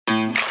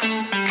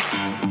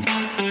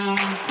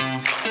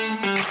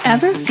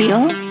Ever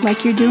feel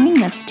like you're doing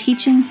this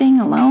teaching thing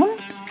alone?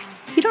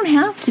 You don't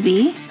have to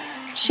be.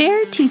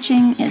 Shared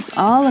teaching is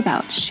all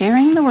about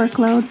sharing the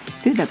workload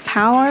through the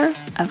power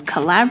of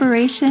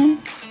collaboration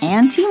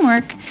and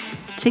teamwork.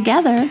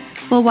 Together,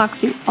 we'll walk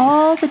through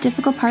all the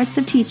difficult parts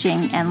of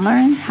teaching and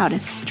learn how to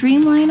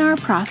streamline our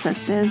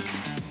processes,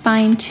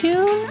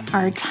 fine-tune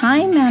our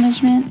time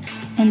management,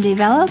 and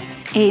develop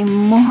a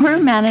more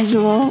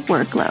manageable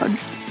workload.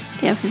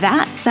 If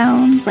that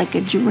sounds like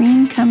a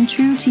dream come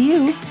true to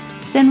you,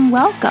 then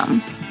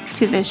welcome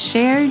to the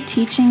Shared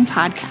Teaching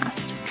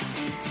Podcast.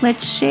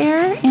 Let's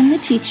share in the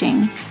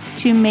teaching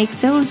to make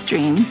those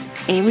dreams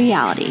a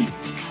reality.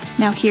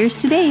 Now here's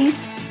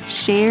today's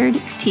Shared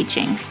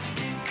Teaching.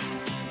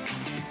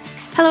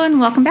 Hello and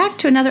welcome back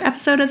to another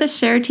episode of the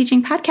Shared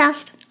Teaching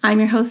Podcast. I'm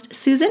your host,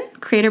 Susan,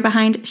 creator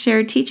behind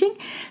Shared Teaching.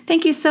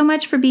 Thank you so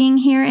much for being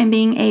here and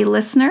being a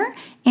listener.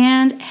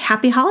 And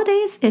happy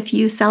holidays if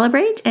you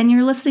celebrate and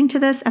you're listening to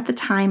this at the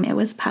time it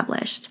was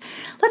published.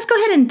 Let's go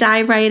ahead and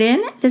dive right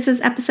in. This is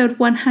episode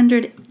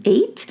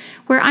 108,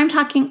 where I'm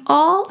talking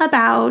all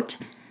about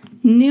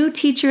new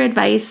teacher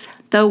advice,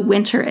 the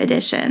winter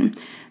edition.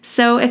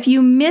 So if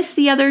you missed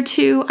the other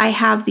two, I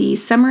have the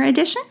summer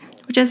edition,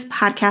 which is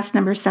podcast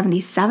number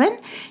 77,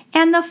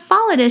 and the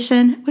fall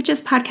edition, which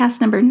is podcast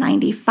number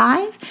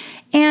 95.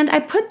 And I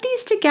put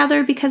these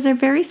together because they're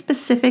very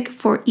specific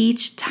for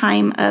each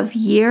time of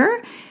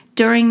year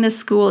during the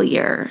school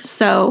year.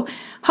 So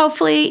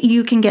hopefully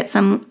you can get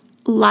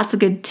lots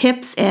of good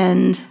tips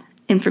and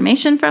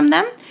information from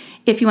them.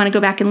 If you want to go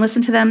back and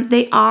listen to them,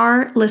 they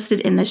are listed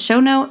in the show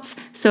notes.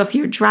 So if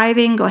you're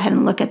driving, go ahead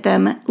and look at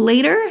them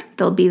later.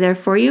 They'll be there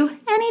for you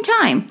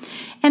anytime.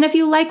 And if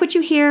you like what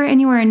you hear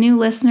and you are a new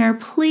listener,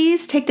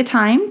 please take the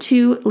time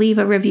to leave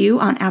a review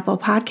on Apple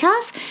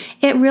Podcasts.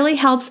 It really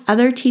helps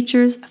other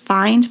teachers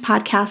find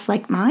podcasts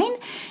like mine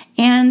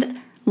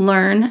and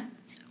learn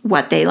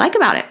what they like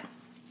about it.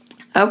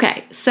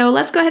 Okay, so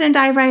let's go ahead and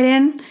dive right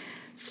in.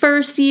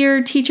 First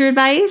year teacher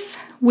advice,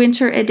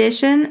 winter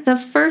edition. The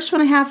first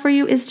one I have for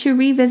you is to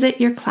revisit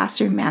your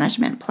classroom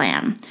management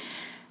plan.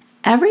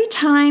 Every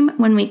time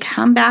when we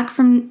come back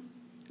from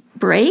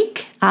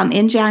break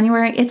in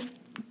January, it's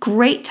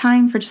great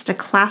time for just a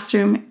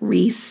classroom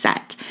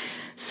reset.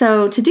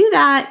 So to do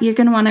that, you're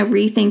going to want to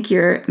rethink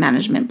your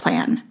management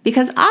plan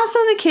because also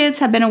the kids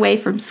have been away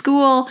from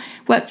school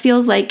what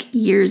feels like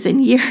years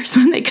and years.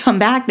 When they come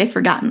back, they've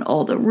forgotten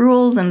all the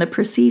rules and the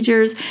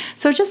procedures.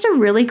 So it's just a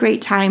really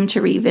great time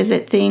to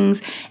revisit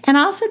things. And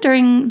also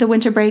during the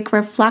winter break,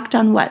 reflect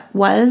on what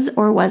was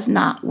or was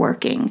not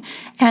working.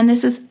 And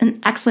this is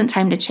an excellent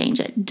time to change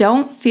it.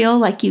 Don't feel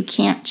like you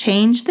can't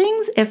change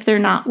things if they're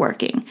not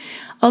working.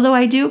 Although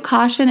I do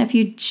caution if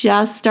you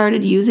just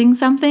started using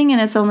something and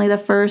it's only the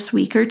first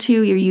week or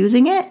two you're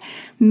using it,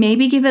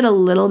 maybe give it a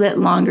little bit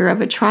longer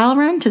of a trial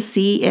run to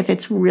see if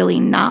it's really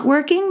not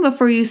working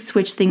before you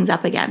switch things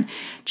up again.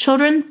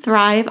 Children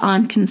thrive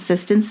on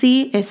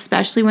consistency,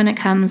 especially when it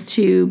comes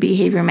to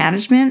behavior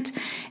management,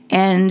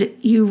 and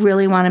you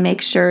really want to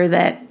make sure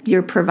that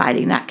you're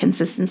providing that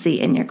consistency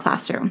in your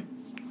classroom.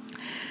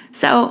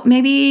 So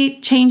maybe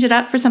change it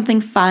up for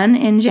something fun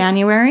in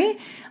January.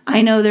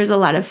 I know there's a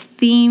lot of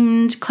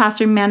themed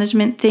classroom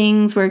management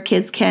things where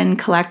kids can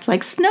collect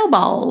like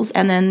snowballs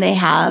and then they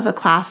have a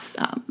class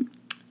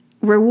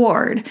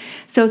reward.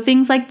 So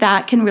things like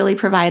that can really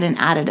provide an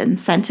added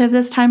incentive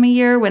this time of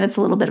year when it's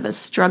a little bit of a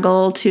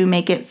struggle to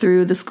make it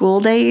through the school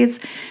days,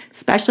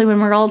 especially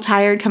when we're all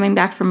tired coming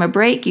back from a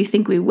break. You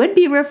think we would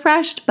be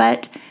refreshed,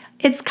 but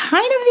it's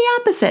kind of the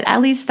opposite.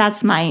 At least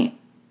that's my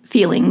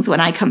feelings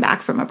when I come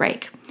back from a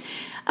break.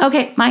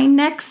 Okay, my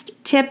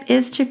next tip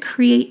is to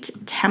create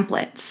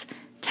templates.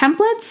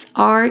 Templates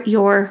are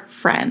your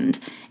friend,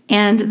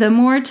 and the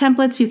more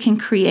templates you can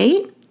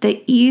create,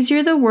 the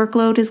easier the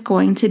workload is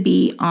going to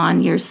be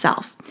on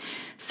yourself.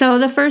 So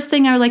the first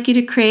thing I would like you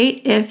to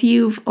create, if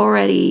you've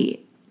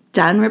already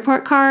done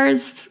report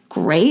cards,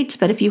 great,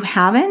 but if you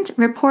haven't,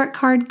 report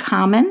card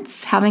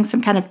comments, having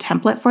some kind of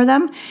template for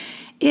them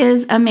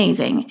is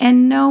amazing.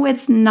 And no,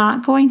 it's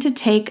not going to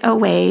take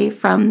away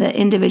from the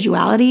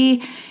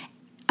individuality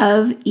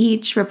of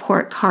each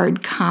report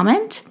card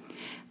comment,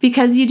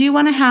 because you do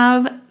want to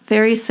have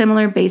very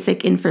similar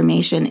basic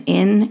information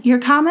in your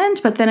comment,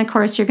 but then of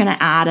course you're going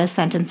to add a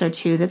sentence or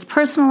two that's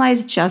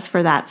personalized just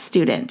for that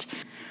student.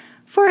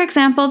 For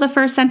example, the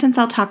first sentence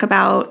I'll talk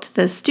about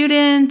the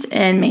student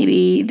and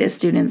maybe the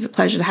student's a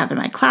pleasure to have in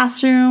my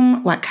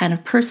classroom, what kind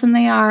of person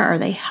they are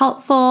they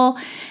helpful?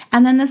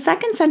 And then the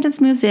second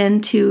sentence moves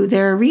into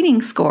their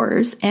reading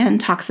scores and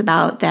talks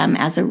about them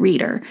as a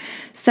reader.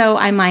 So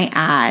I might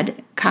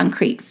add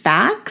concrete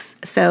facts.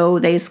 So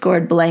they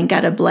scored blank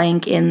out of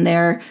blank in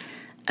their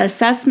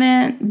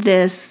assessment.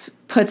 This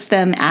puts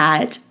them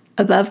at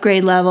above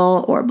grade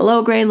level or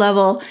below grade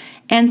level.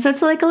 And so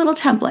it's like a little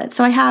template.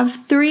 So I have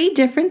 3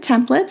 different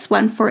templates,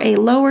 one for a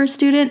lower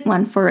student,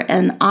 one for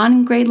an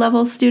on grade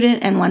level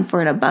student, and one for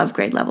an above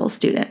grade level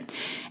student.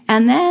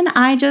 And then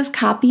I just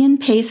copy and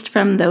paste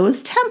from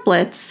those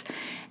templates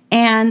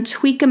and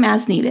tweak them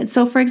as needed.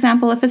 So for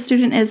example, if a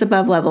student is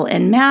above level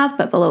in math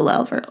but below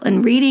level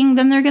in reading,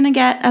 then they're going to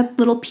get a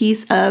little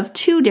piece of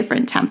 2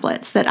 different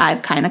templates that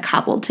I've kind of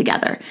cobbled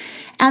together.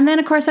 And then,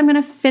 of course, I'm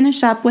going to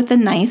finish up with a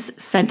nice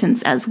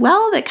sentence as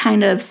well that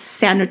kind of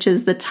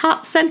sandwiches the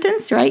top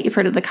sentence, right? You've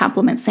heard of the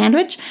compliment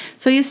sandwich.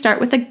 So you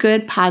start with a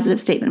good positive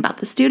statement about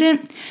the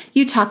student.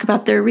 You talk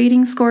about their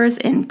reading scores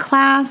in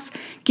class,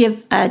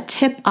 give a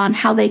tip on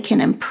how they can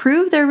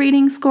improve their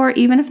reading score.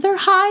 Even if they're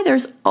high,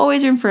 there's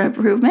always room for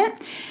improvement.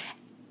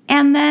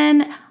 And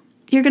then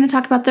you're going to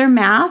talk about their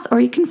math, or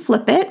you can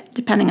flip it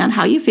depending on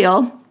how you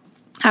feel.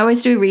 I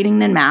always do reading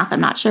then math. I'm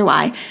not sure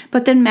why.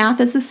 But then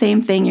math is the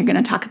same thing. You're going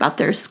to talk about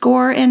their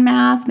score in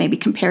math, maybe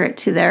compare it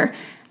to their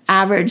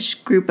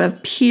average group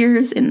of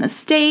peers in the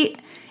state.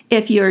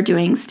 If you're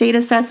doing state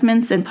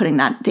assessments and putting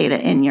that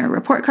data in your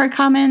report card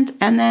comment.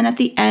 And then at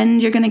the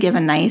end, you're going to give a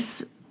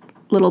nice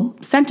little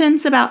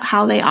sentence about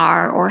how they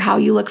are or how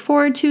you look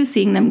forward to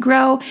seeing them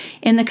grow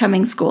in the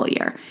coming school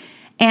year.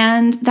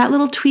 And that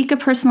little tweak of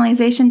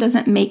personalization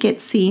doesn't make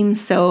it seem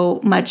so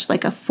much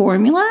like a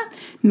formula,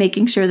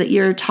 making sure that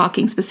you're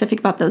talking specific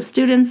about those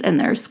students and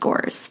their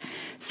scores.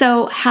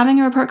 So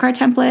having a report card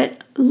template,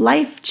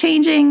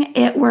 life-changing,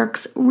 it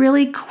works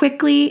really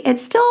quickly.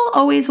 It still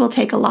always will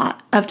take a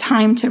lot of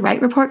time to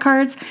write report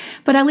cards,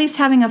 but at least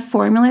having a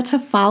formula to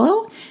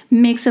follow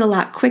makes it a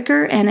lot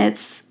quicker, and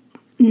it's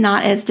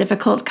not as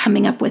difficult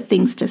coming up with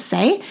things to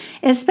say,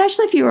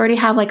 especially if you already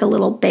have like a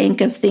little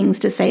bank of things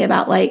to say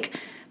about like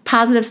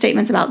positive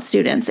statements about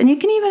students. And you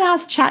can even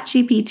ask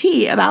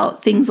ChatGPT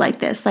about things like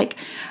this, like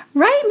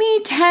write me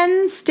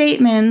 10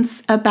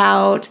 statements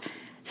about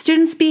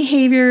students'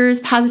 behaviors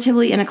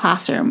positively in a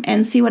classroom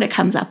and see what it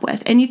comes up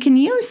with. And you can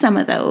use some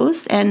of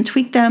those and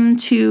tweak them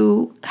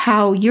to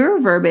how your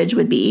verbiage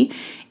would be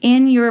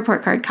in your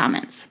report card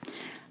comments.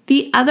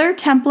 The other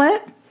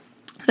template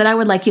that I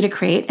would like you to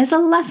create is a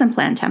lesson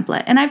plan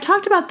template. And I've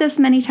talked about this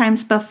many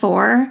times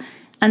before.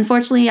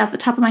 Unfortunately, off the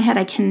top of my head,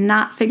 I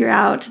cannot figure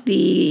out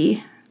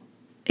the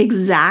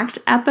exact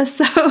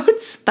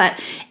episodes, but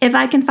if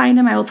I can find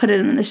them, I will put it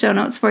in the show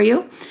notes for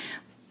you.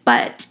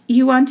 But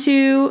you want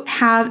to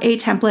have a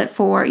template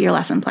for your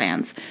lesson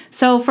plans.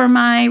 So for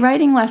my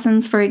writing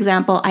lessons, for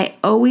example, I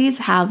always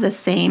have the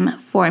same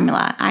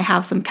formula. I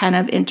have some kind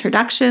of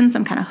introduction,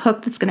 some kind of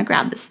hook that's going to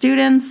grab the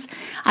students.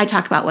 I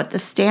talk about what the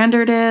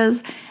standard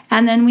is,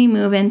 and then we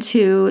move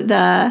into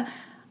the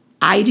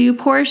I do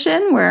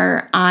portion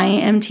where I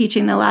am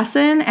teaching the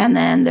lesson, and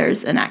then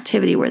there's an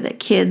activity where the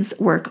kids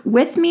work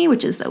with me,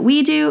 which is the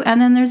we do,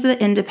 and then there's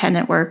the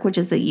independent work, which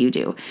is the you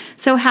do.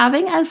 So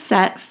having a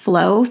set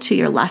flow to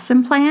your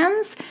lesson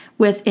plans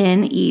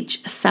within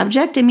each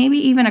subject, and maybe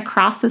even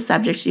across the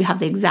subjects you have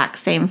the exact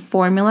same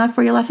formula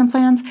for your lesson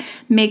plans,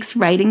 makes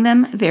writing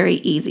them very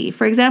easy.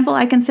 For example,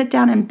 I can sit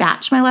down and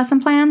batch my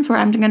lesson plans where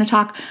I'm going to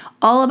talk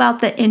all about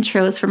the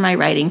intros for my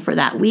writing for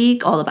that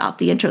week, all about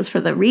the intros for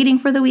the reading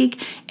for the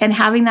week, and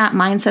having that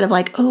mindset of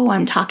like, oh,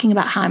 I'm talking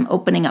about how I'm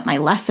opening up my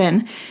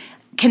lesson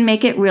can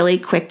make it really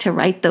quick to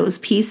write those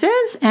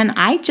pieces. And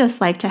I just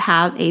like to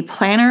have a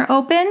planner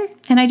open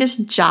and I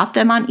just jot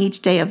them on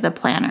each day of the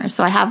planner.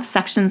 So I have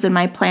sections in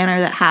my planner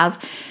that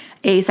have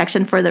a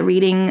section for the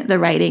reading, the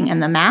writing,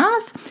 and the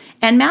math.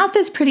 And math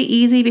is pretty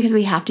easy because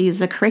we have to use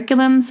the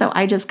curriculum. So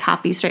I just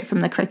copy straight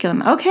from the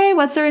curriculum. Okay,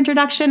 what's their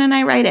introduction? And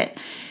I write it.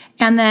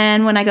 And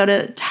then when I go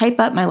to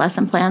type up my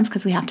lesson plans,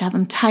 because we have to have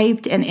them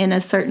typed and in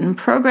a certain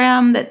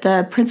program that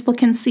the principal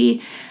can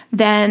see,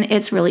 then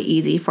it's really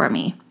easy for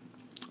me.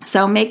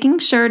 So making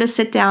sure to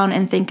sit down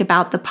and think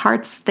about the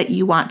parts that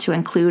you want to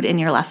include in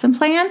your lesson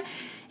plan,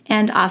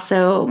 and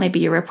also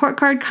maybe your report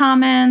card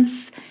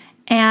comments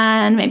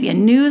and maybe a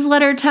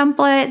newsletter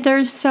template.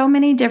 There's so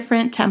many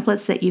different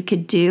templates that you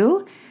could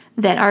do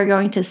that are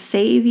going to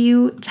save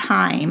you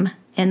time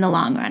in the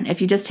long run. If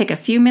you just take a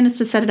few minutes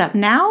to set it up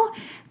now,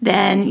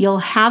 then you'll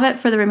have it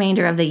for the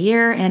remainder of the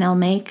year, and it'll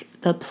make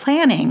the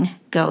planning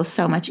go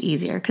so much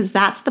easier, because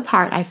that's the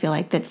part I feel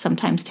like that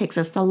sometimes takes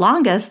us the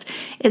longest,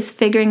 is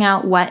figuring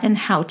out what and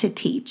how to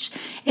teach.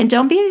 And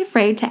don't be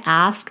afraid to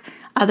ask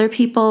other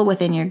people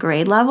within your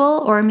grade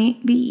level, or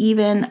maybe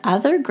even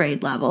other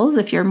grade levels,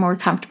 if you're more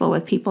comfortable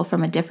with people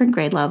from a different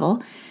grade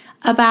level,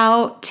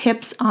 about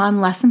tips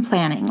on lesson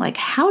planning. Like,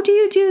 how do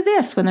you do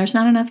this when there's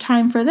not enough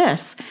time for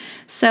this?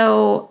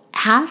 So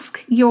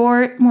ask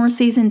your more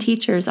seasoned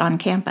teachers on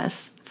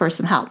campus for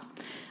some help.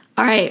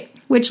 All right,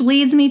 which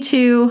leads me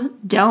to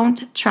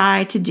don't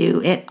try to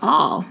do it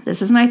all.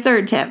 This is my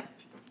third tip.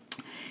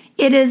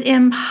 It is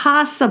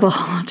impossible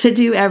to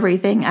do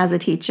everything as a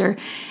teacher,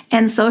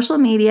 and social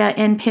media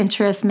and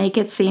Pinterest make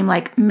it seem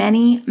like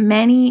many,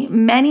 many,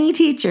 many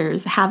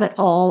teachers have it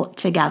all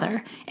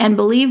together. And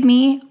believe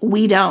me,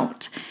 we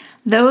don't.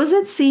 Those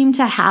that seem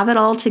to have it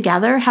all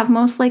together have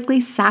most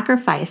likely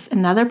sacrificed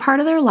another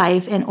part of their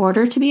life in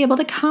order to be able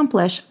to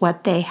accomplish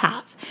what they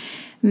have.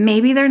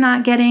 Maybe they're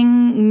not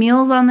getting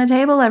meals on the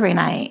table every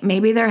night.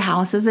 Maybe their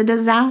house is a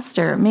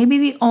disaster. Maybe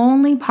the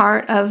only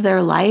part of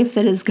their life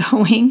that is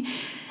going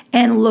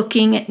and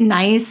looking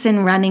nice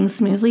and running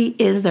smoothly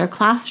is their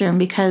classroom,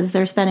 because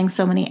they're spending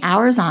so many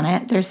hours on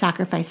it, they're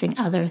sacrificing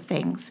other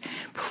things.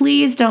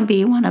 Please don't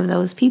be one of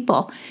those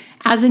people.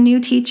 As a new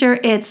teacher,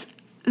 it's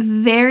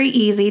very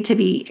easy to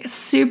be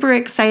super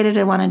excited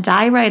and want to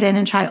dive right in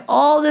and try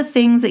all the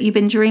things that you've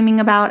been dreaming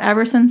about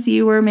ever since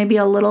you were maybe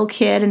a little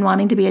kid and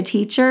wanting to be a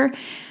teacher.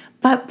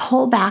 But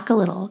pull back a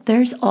little.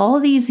 There's all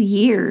these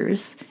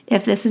years,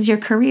 if this is your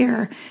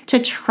career, to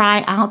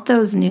try out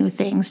those new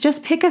things.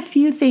 Just pick a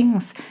few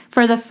things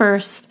for the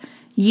first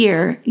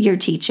year you're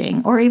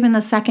teaching, or even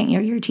the second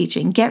year you're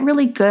teaching. Get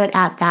really good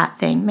at that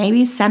thing.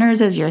 Maybe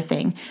centers is your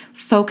thing.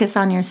 Focus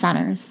on your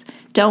centers.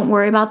 Don't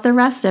worry about the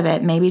rest of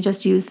it. Maybe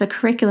just use the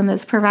curriculum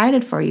that's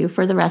provided for you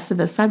for the rest of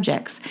the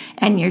subjects.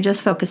 And you're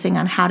just focusing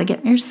on how to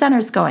get your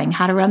centers going,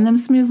 how to run them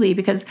smoothly,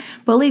 because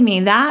believe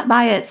me, that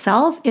by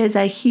itself is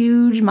a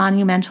huge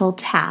monumental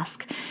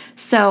task.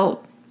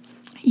 So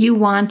you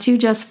want to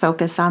just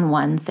focus on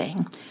one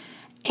thing.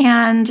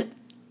 And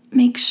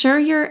make sure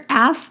you're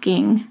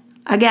asking,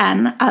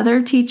 again,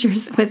 other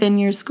teachers within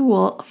your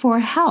school for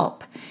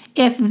help.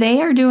 If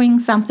they are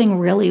doing something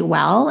really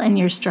well and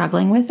you're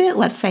struggling with it,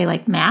 let's say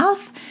like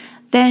math,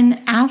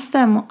 then ask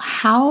them,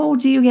 how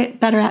do you get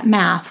better at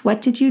math?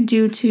 What did you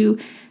do to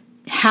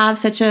have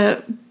such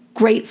a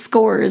great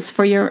scores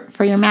for your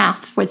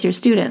math with your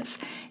students?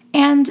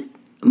 And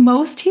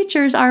most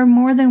teachers are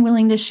more than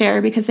willing to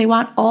share, because they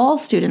want all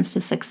students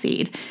to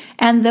succeed.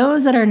 And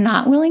those that are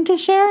not willing to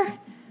share,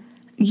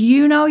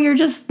 you're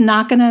just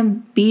not going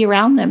to be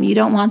around them. You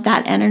don't want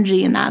that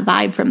energy and that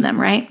vibe from them,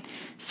 right?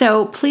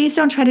 So please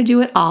don't try to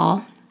do it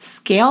all.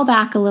 Scale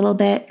back a little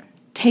bit.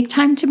 Take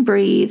time to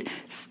breathe.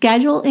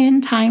 Schedule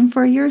in time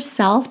for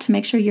yourself to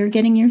make sure you're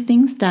getting your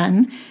things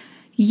done.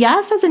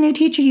 Yes, as a new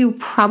teacher, you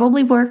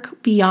probably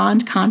work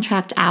beyond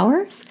contract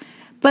hours,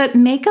 but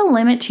make a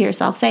limit to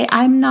yourself. Say,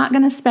 I'm not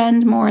going to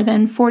spend more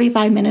than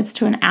 45 minutes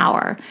to an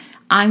hour.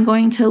 I'm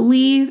going to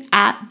leave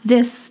at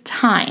this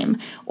time.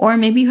 Or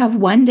maybe you have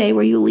one day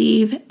where you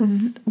leave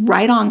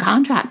right on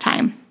contract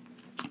time.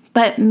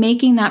 But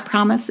making that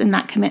promise and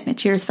that commitment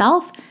to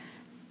yourself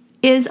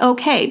is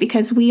okay,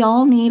 because we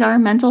all need our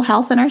mental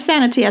health and our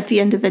sanity at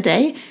the end of the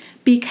day,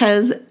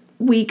 because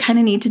we kind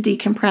of need to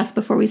decompress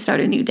before we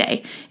start a new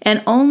day.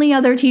 And only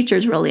other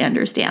teachers really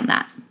understand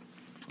that.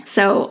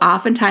 So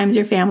oftentimes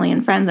your family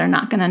and friends are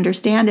not going to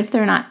understand if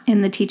they're not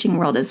in the teaching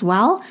world as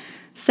well.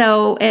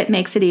 So it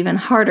makes it even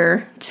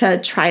harder to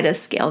try to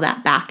scale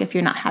that back if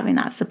you're not having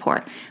that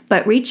support.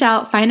 But reach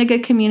out, find a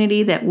good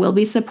community that will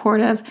be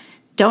supportive.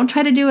 Don't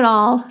try to do it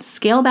all.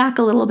 Scale back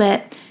a little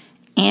bit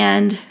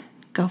and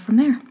go from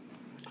there.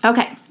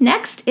 Okay,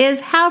 next is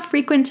have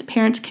frequent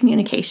parent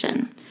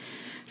communication.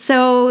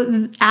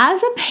 So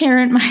as a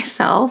parent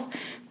myself,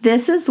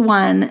 this is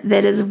one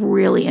that is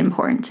really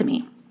important to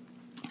me.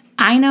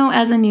 I know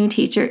as a new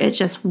teacher, it's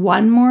just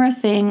one more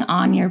thing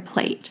on your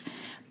plate.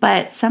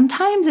 But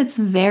sometimes it's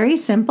very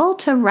simple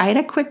to write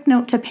a quick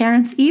note to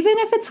parents, even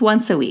if it's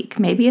once a week.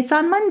 Maybe it's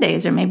on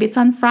Mondays or maybe it's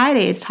on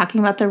Fridays, talking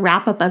about the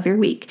wrap up of your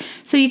week.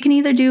 So you can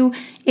either do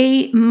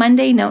a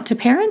Monday note to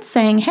parents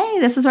saying, hey,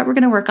 this is what we're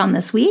going to work on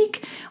this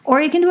week.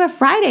 Or you can do a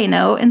Friday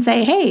note and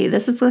say, hey,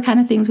 this is the kind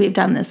of things we've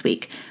done this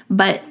week.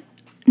 But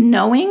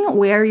knowing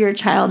where your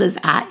child is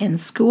at in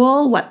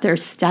school, what they're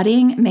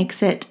studying,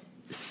 makes it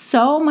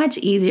so much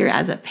easier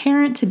as a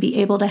parent to be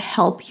able to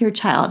help your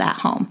child at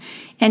home.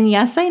 And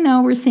yes, I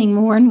know we're seeing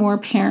more and more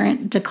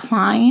parent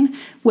decline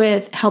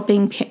with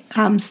helping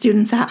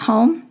students at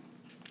home,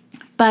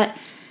 but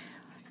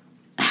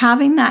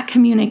having that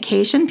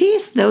communication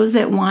piece, those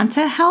that want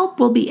to help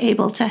will be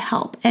able to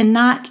help, and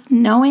not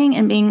knowing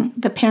and being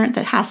the parent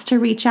that has to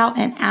reach out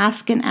and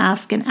ask and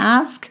ask and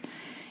ask.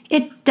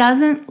 It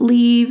doesn't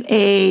leave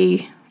a,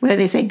 what do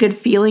they say, good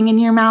feeling in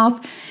your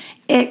mouth.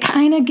 It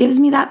kind of gives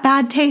me that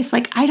bad taste.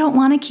 Like, I don't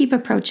want to keep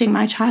approaching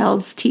my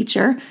child's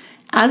teacher.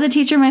 As a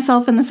teacher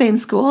myself in the same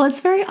school, it's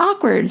very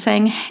awkward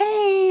saying,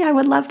 hey, I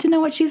would love to know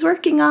what she's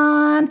working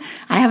on.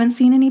 I haven't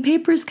seen any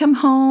papers come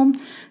home.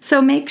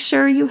 So make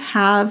sure you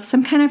have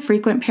some kind of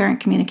frequent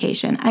parent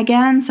communication.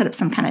 Again, set up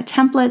some kind of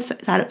templates,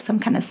 set up some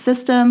kind of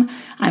system.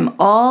 I'm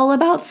all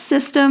about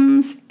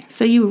systems.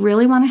 So you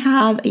really want to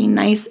have a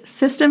nice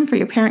system for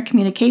your parent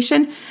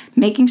communication,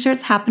 making sure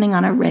it's happening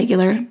on a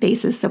regular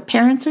basis. So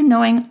parents are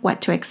knowing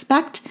what to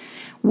expect,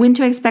 when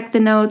to expect the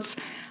notes,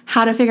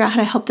 how to figure out how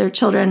to help their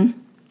children.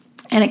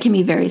 And it can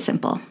be very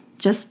simple.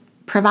 Just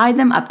provide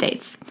them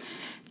updates.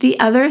 The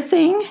other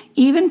thing,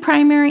 even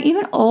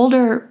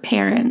older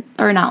parent,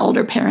 or not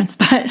older parents,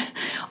 but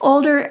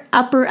older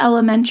upper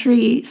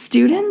elementary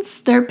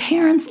students, their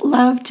parents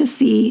love to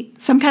see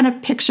some kind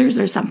of pictures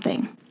or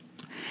something.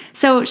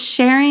 So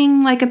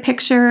sharing like a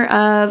picture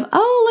of,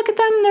 oh, look at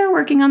them, they're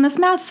working on this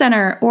math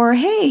center. Or,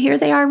 hey, here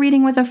they are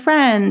reading with a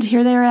friend.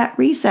 Here they are at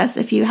recess,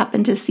 if you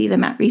happen to see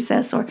them at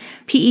recess or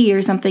PE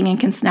or something and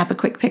can snap a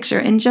quick picture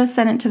and just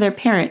send it to their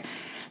parent.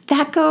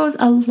 That goes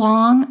a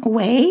long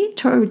way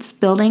towards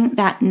building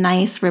that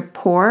nice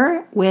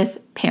rapport with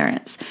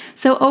parents.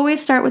 So always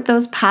start with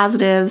those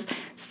positives,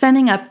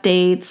 sending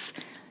updates,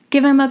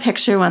 Give them a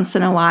picture once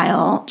in a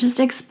while. Just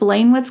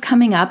explain what's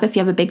coming up. If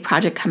you have a big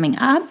project coming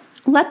up,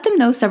 let them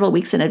know several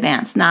weeks in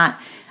advance, not,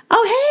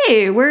 oh,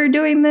 hey, we're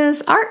doing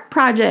this art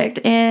project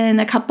in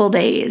a couple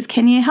days.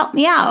 Can you help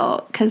me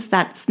out? Because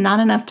that's not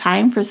enough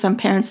time for some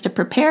parents to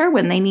prepare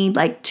when they need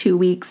like 2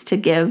 weeks to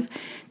give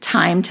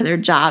time to their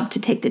job to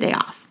take the day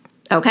off.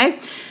 Okay?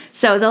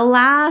 So the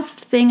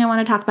last thing I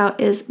want to talk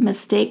about is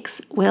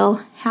mistakes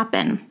will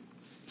happen.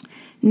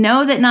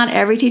 Know that not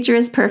every teacher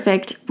is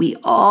perfect. We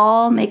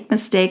all make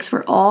mistakes.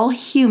 We're all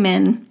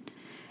human.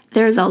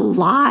 There's a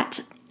lot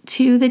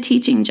to the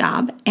teaching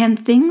job,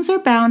 and things are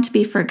bound to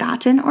be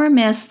forgotten or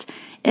missed,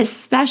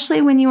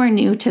 especially when you are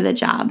new to the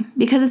job,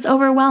 because it's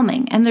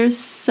overwhelming and there's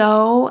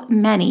so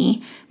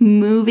many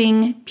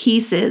moving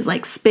pieces,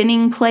 like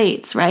spinning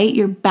plates, right?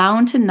 You're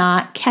bound to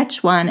not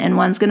catch one and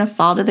one's going to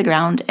fall to the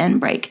ground and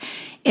break.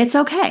 It's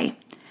okay.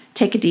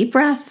 Take a deep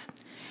breath.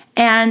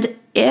 And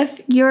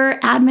if your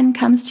admin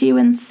comes to you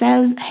and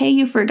says, hey,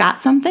 you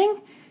forgot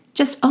something,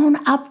 just own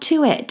up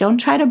to it. Don't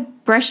try to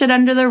brush it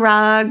under the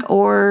rug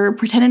or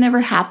pretend it never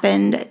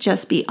happened.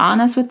 Just be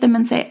honest with them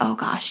and say, oh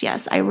gosh,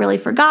 yes, I really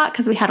forgot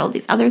because we had all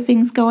these other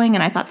things going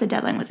and I thought the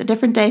deadline was a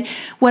different day.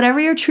 Whatever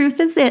your truth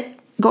is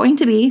going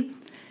to be,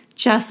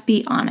 just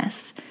be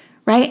honest,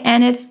 right?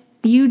 And if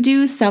you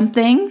do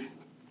something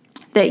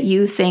that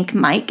you think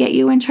might get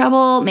you in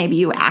trouble, maybe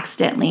you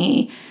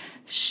accidentally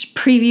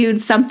previewed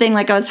something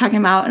like I was talking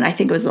about, and I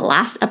think it was the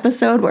last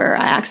episode where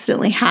I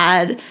accidentally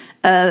had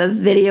a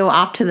video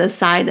off to the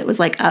side that was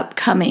like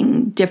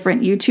upcoming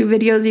different YouTube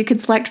videos you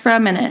could select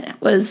from, and it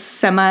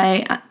was it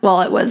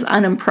was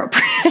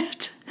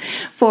inappropriate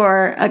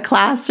for a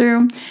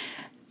classroom.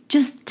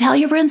 Just tell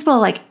your principal,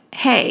 like,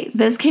 hey,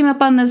 this came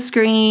up on the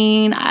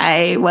screen.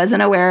 I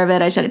wasn't aware of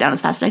it. I shut it down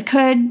as fast as I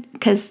could,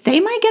 because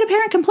they might get a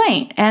parent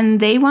complaint and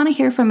they want to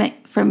hear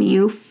from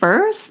you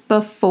first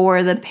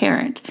before the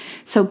parent.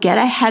 So get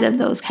ahead of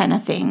those kind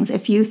of things.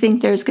 If you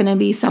think there's going to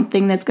be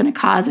something that's going to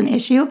cause an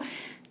issue,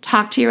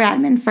 talk to your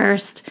admin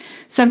first.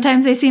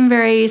 Sometimes they seem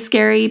very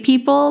scary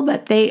people,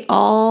 but they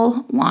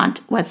all want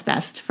what's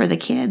best for the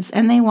kids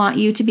and they want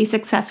you to be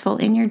successful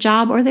in your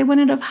job or they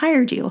wouldn't have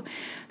hired you.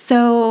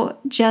 So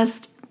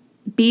just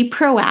be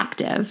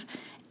proactive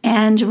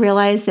and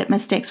realize that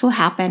mistakes will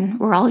happen.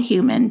 We're all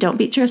human. Don't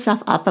beat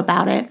yourself up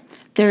about it.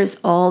 There's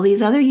all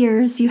these other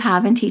years you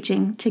have in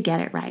teaching to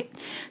get it right.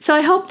 So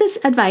I hope this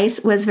advice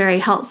was very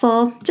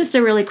helpful. Just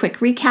a really quick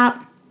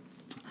recap.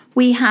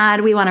 We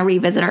want to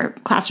revisit our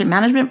classroom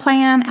management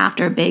plan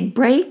after a big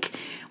break.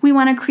 We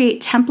want to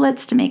create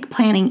templates to make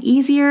planning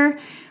easier.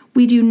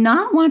 We do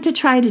not want to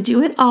try to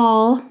do it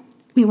all.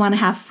 We want to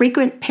have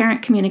frequent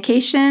parent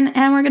communication,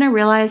 and we're going to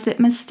realize that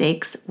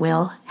mistakes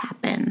will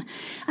happen.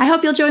 I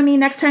hope you'll join me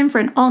next time for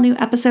an all-new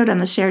episode on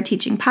the Shared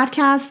Teaching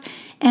Podcast.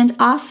 And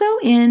also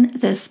in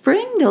the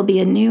spring, there'll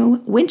be a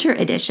new winter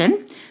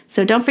edition.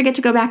 So don't forget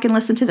to go back and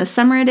listen to the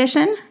summer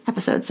edition,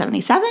 episode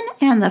 77,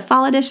 and the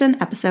fall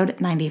edition, episode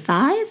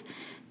 95.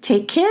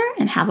 Take care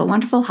and have a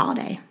wonderful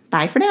holiday.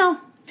 Bye for now.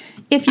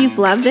 If you've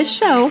loved this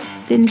show,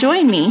 then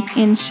join me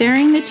in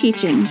sharing the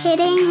teaching,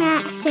 hitting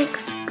that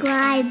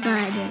subscribe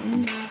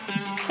button,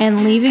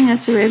 and leaving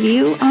us a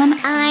review on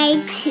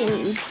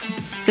iTunes,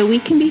 so we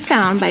can be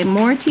found by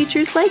more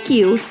teachers like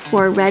you who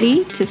are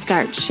ready to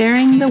start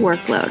sharing the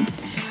workload.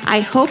 I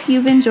hope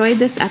you've enjoyed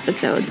this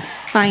episode.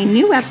 Find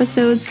new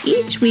episodes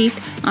each week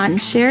on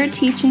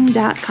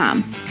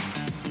sharedteaching.com.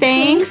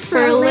 Thanks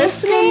for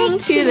listening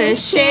to the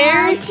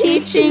Shared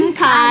Teaching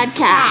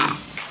Podcast.